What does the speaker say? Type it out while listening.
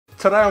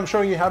Today I'm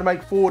showing you how to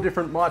make 4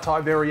 different Mai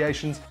Tai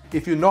variations.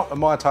 If you're not a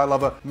Mai Tai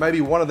lover, maybe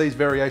one of these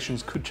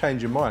variations could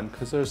change your mind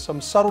because there's some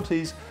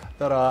subtleties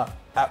that are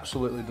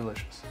absolutely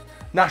delicious.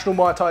 National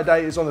Mai Tai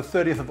Day is on the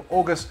 30th of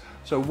August,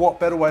 so what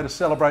better way to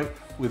celebrate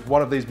with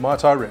one of these Mai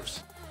Tai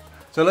riffs.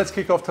 So let's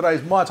kick off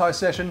today's Mai Tai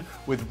session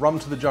with Rum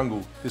to the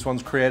Jungle. This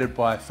one's created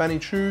by Fanny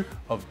Chu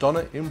of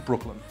Donna in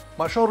Brooklyn.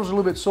 My shoulder's a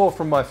little bit sore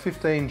from my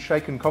 15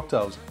 shaken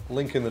cocktails,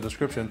 link in the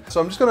description.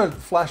 So I'm just gonna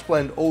flash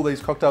blend all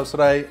these cocktails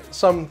today.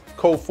 Some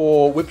call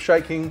for whip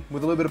shaking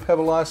with a little bit of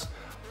pebble ice,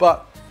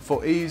 but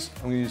for ease,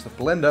 I'm gonna use the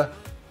blender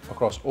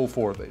across all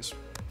 4 of these.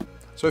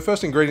 So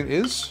first ingredient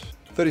is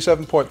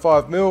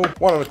 37.5 ml,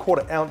 1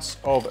 1/4 ounce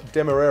of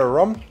Demerara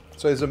Rum.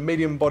 So there's a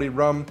medium body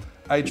rum,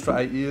 aged for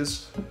 8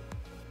 years.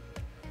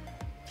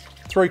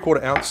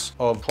 3/4 ounce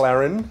of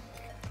Clarin,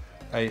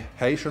 a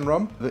Haitian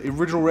rum. The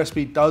original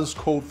recipe does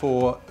call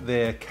for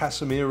their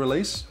Casimir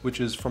release, which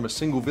is from a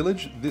single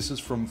village. This is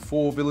from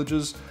 4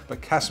 villages,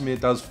 but Casimir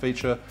does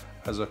feature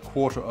as a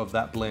quarter of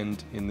that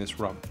blend in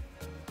this rum.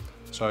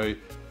 So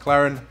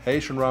Clarin,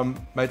 Haitian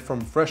rum, made from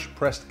fresh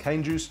pressed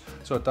cane juice,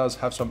 so it does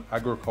have some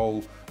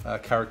agricole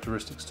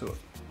characteristics to it.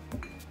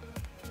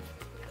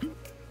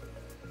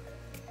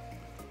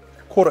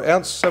 1/4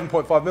 ounce,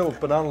 7.5 ml of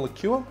banana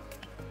liqueur.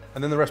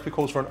 And then the recipe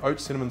calls for an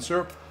oat cinnamon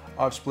syrup.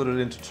 I've split it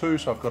into 2,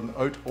 so I've got an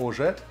oat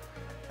orchid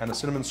and a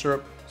cinnamon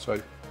syrup, so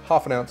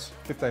 1/2 ounce,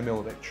 15 ml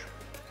of each.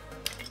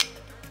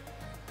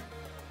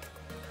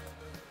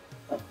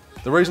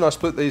 The reason I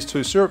split these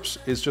 2 syrups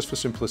is just for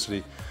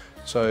simplicity.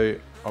 So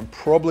I'm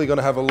probably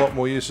gonna have a lot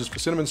more uses for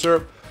cinnamon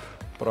syrup,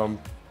 but I'm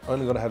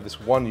only gonna have this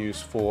one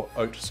use for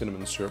oat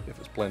cinnamon syrup if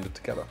it's blended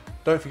together.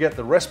 Don't forget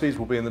the recipes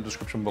will be in the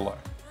description below.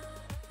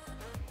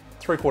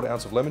 3/4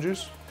 ounce of lemon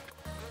juice.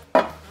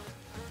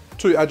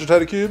 2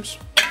 agitator cubes,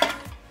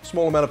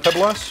 small amount of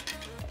pebble ice,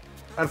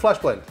 and flash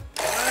blend.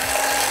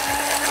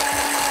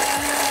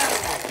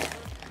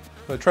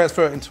 So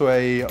transfer it into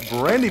a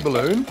brandy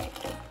balloon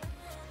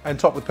and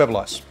top with pebble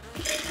ice.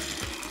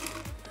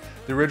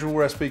 The original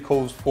recipe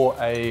calls for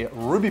a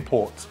ruby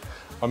port.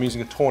 I'm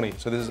using a Tawny,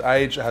 so this is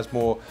aged. It has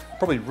more,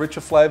 probably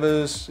richer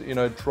flavors, you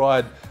know,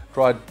 dried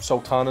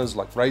sultanas,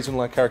 like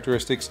raisin-like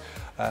characteristics.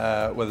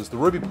 Whereas the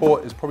ruby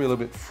port is probably a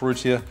little bit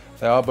fruitier.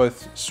 They are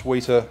both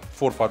sweeter,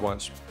 fortified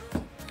wines.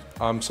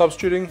 I'm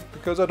substituting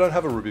because I don't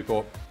have a ruby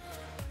port.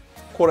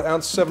 1/4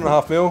 ounce,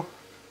 7.5 ml.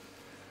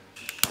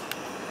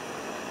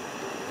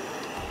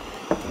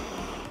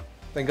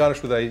 Then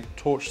garnish with a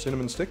torched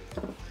cinnamon stick,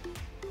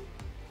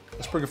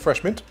 a sprig of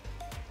fresh mint,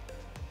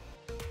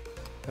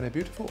 and a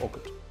beautiful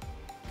orchid.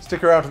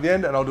 Stick around to the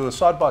end and I'll do a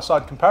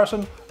side-by-side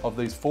comparison of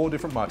these 4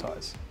 different Mai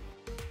Tais.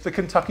 The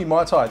Kentucky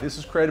Mai Tai. This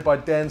is created by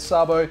Dan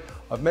Sabo.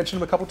 I've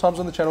mentioned him a couple times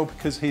on the channel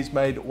because he's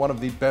made one of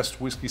the best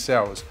whiskey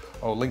sours.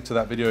 I'll link to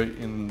that video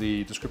in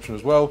the description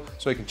as well,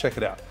 so you can check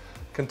it out.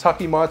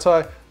 Kentucky Mai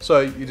Tai, so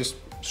you just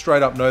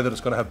straight up know that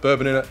it's gonna have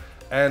bourbon in it.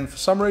 And for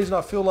some reason,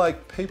 I feel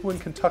like people in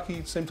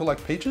Kentucky seem to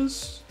like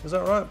peaches. Is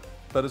that right?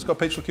 But it's got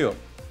peach liqueur.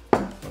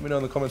 Let me know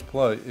in the comments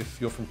below if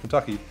you're from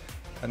Kentucky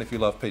and if you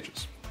love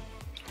peaches.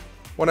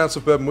 1 ounce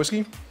of bourbon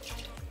whiskey.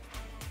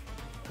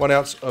 1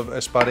 ounce of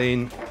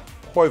Espadin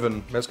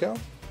Quoven Mezcal,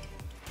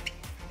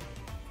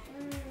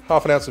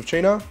 1/2 ounce of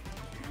Chino,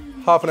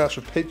 1/2 ounce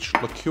of peach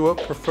liqueur,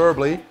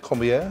 preferably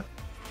Combier,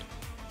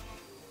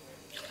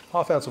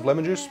 1/2 ounce of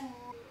lemon juice,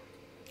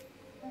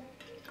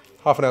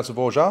 1/2 ounce of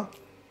orgeat,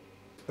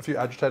 a few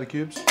agitator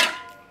cubes,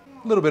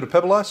 a little bit of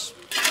pebble ice,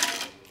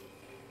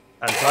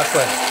 and flash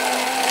blend.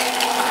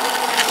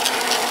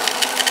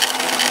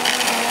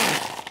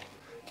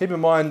 Keep in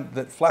mind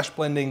that flash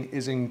blending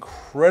is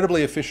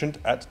incredibly efficient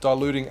at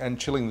diluting and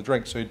chilling the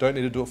drink, so you don't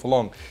need to do it for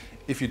long.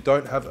 If you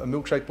don't have a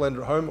milkshake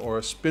blender at home or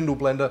a spindle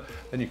blender,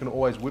 then you can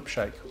always whip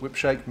shake. Whip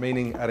shake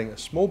meaning adding a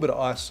small bit of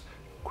ice,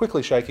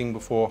 quickly shaking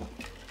before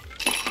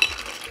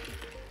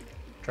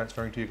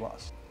transferring to your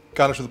glass.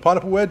 Garnish with a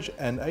pineapple wedge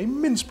and a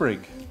mint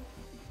sprig.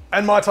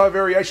 And Mai Tai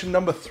variation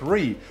number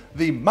 3,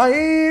 the Mai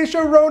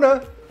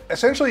Sharona.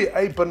 Essentially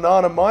a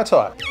banana Mai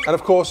Tai. And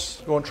of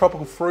course, you want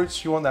tropical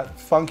fruits, you want that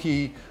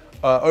funky,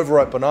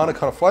 overripe banana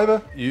kind of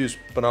flavor. You use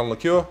banana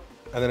liqueur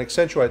and then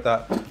accentuate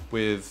that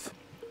with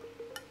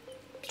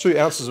 2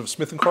 ounces of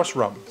Smith & Cross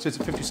rum. Sits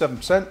at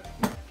 57%.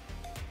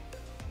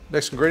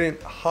 Next ingredient,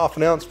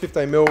 1/2 ounce,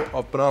 15 ml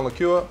of banana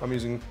liqueur. I'm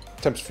using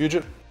Temps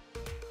Fugit.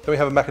 Then we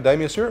have a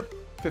macadamia syrup,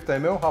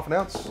 15 ml, 1/2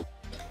 ounce.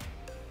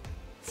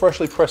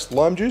 Freshly pressed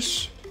lime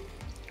juice.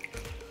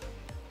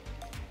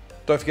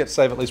 Don't forget to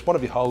save at least one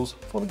of your hulls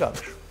for the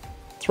garnish.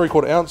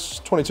 3/4 ounce,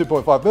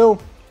 22.5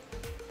 ml.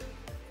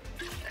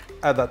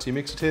 Add that to your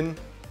mixer tin.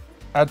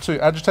 Add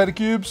 2 agitator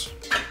cubes,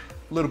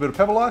 a little bit of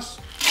pebble ice,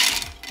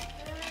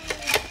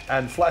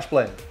 and flash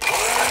blend.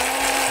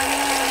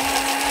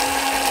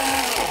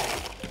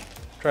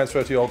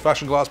 Transfer to your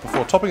old-fashioned glass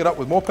before topping it up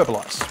with more pebble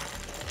ice.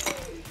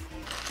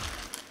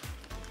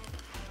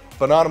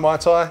 Banana Mai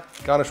Tai,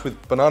 garnished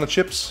with banana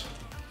chips,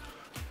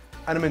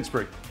 and a mint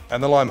sprig,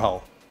 and the lime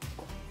hull.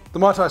 The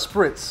Mai Tai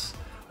spritz.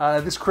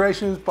 This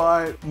creation is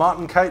by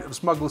Martin Kate of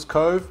Smuggler's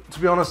Cove. To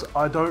be honest,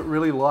 I don't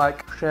really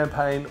like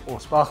champagne or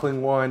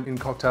sparkling wine in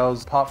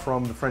cocktails apart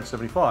from the French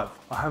 75.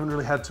 I haven't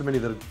really had too many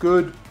that are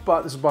good,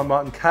 but this is by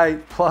Martin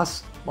Kate.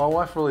 Plus, my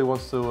wife really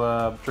wants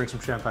to drink some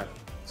champagne.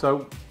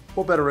 So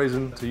what better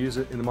reason to use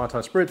it in the Mai Tai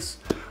Spritz?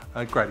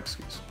 A great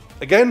excuse.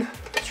 Again,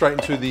 straight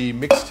into the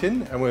mixed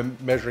tin, and we're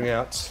measuring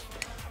out.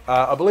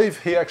 I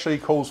believe he actually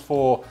calls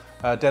for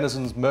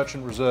Denizens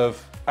Merchant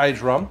Reserve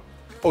Aged Rum.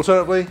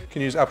 Alternatively, you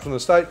can use Appleton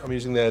Estate. I'm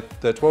using their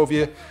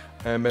 12-year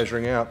and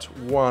measuring out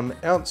 1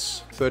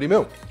 ounce, 30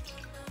 ml.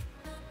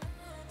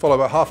 Followed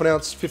by half an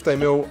ounce, 15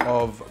 ml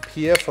of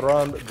Pierre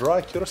Ferrand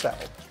Dry Curacao.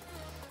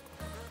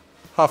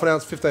 Half an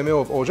ounce, 15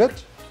 ml of orchid.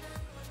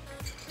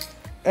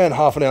 And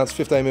half an ounce,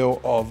 15 ml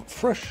of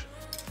fresh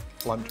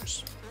lime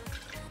juice.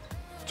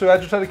 2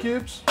 agitator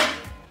cubes,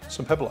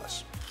 some pepper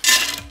ice.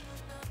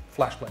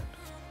 Flash blend.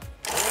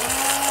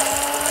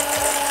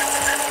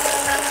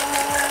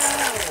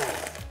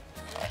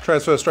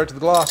 Transfer straight to the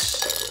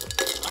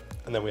glass,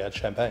 and then we add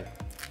champagne.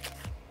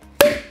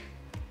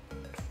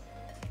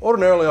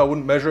 Ordinarily I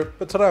wouldn't measure it,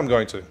 but today I'm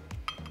going to.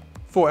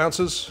 4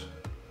 ounces.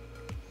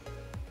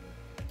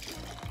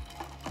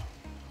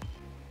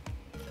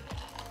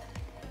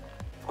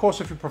 Of course,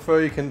 if you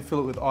prefer, you can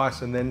fill it with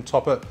ice and then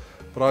top it,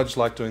 but I just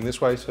like doing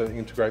this way so it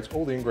integrates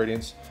all the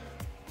ingredients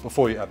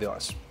before you add the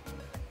ice.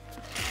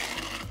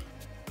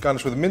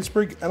 Garnish with a mint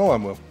sprig and a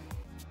lime wheel.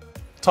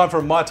 Time for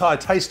a Mai Tai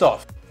taste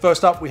off.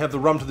 First up, we have the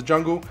Rum to the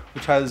Jungle,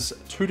 which has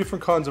 2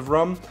 different kinds of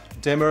rum,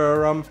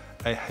 Demerara Rum,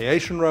 a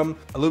Haitian Rum,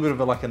 a little bit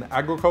of like an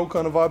agricole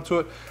kind of vibe to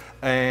it,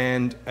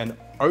 and an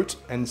oat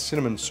and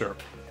cinnamon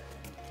syrup.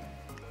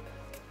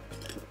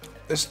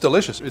 It's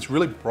delicious. It's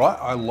really bright.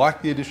 I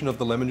like the addition of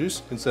the lemon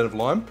juice instead of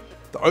lime.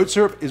 The oat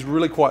syrup is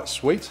really quite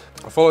sweet.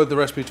 I followed the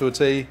recipe to a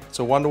T. It's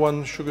a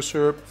 1-to-1 sugar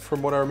syrup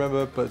from what I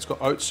remember, but it's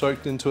got oats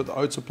soaked into it. The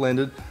oats are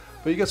blended,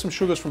 but you get some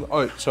sugars from the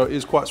oat, so it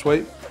is quite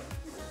sweet,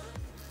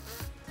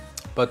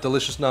 but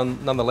delicious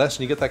nonetheless,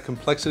 and you get that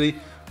complexity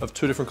of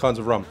 2 different kinds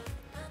of rum.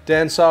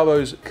 Dan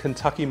Sabo's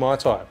Kentucky Mai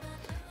Tai.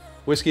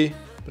 Whiskey,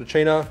 bit of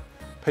China,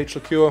 peach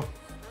liqueur.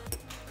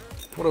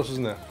 What else is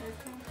in there?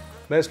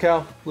 Mezcal,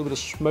 a little bit of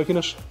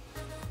smokiness.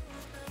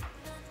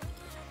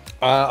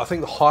 I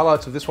think the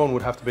highlights of this one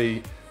would have to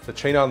be the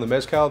China and the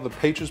Mezcal. The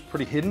peach is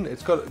pretty hidden.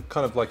 It's got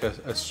kind of like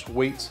a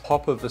sweet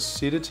hop of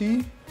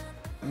acidity.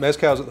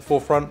 Mezcal's at the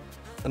forefront,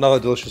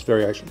 another delicious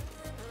variation.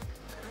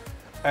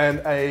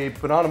 And a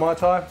Banana Mai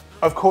Tai.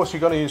 Of course,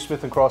 you're going to use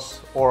Smith & Cross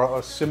or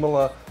a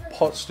similar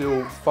pot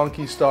still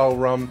funky style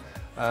rum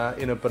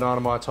in a Banana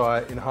Mai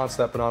Tai. Enhance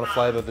that banana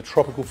flavor. The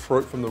tropical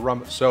fruit from the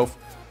rum itself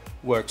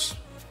works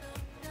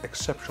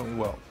exceptionally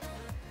well.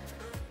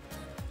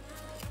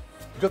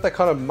 You've got that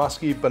kind of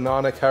musky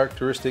banana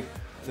characteristic.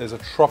 There's a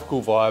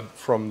tropical vibe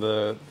from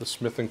the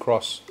Smith &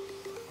 Cross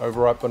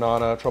overripe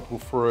banana, tropical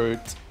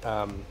fruit.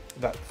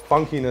 That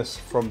funkiness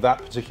from that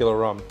particular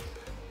rum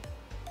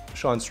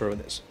shines through in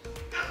this.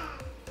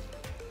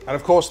 And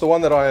of course, the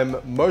one that I am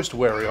most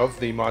wary of,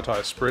 the Mai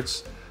Tai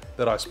Spritz,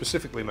 that I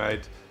specifically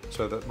made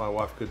so that my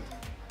wife could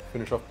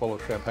finish off a bottle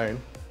of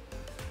champagne.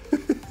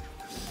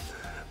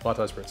 Mai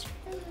Tai Spritz.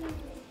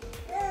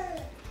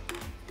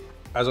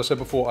 As I said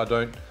before, I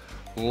don't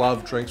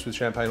love drinks with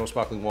champagne or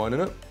sparkling wine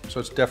in it, so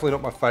it's definitely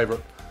not my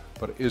favorite,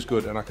 but it is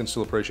good and I can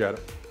still appreciate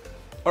it.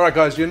 All right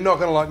guys, you're not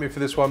gonna like me for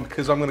this one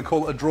because I'm gonna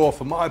call it a draw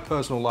for my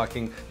personal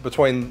liking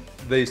between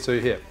these 2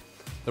 here.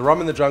 The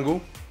Rum in the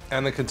Jungle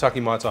and the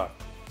Kentucky Mai Tai.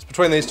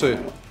 Between these 2.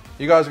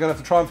 You guys are going to have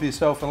to try them for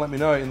yourself and let me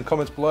know in the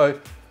comments below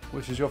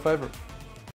which is your favorite.